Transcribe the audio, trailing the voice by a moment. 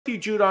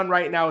Judon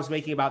right now is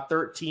making about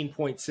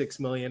 $13.6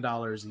 million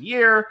a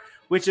year,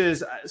 which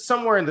is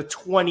somewhere in the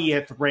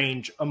 20th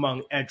range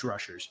among edge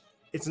rushers.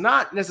 It's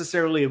not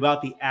necessarily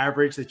about the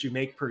average that you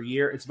make per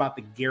year. It's about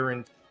the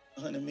guarantee.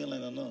 $100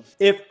 million enough.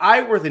 If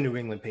I were the New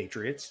England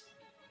Patriots,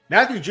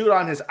 Matthew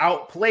Judon has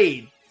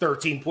outplayed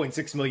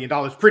 $13.6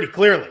 million pretty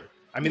clearly.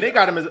 I mean, they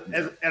got him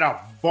at a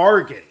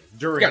bargain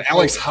during. We got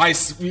Alex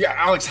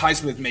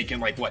Highsmith making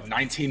like what,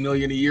 $19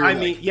 million a year. I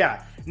mean,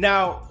 yeah.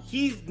 Now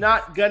he's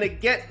not gonna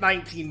get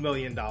 $19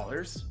 million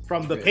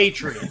from the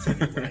Patriots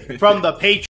anyway. From the Patriots.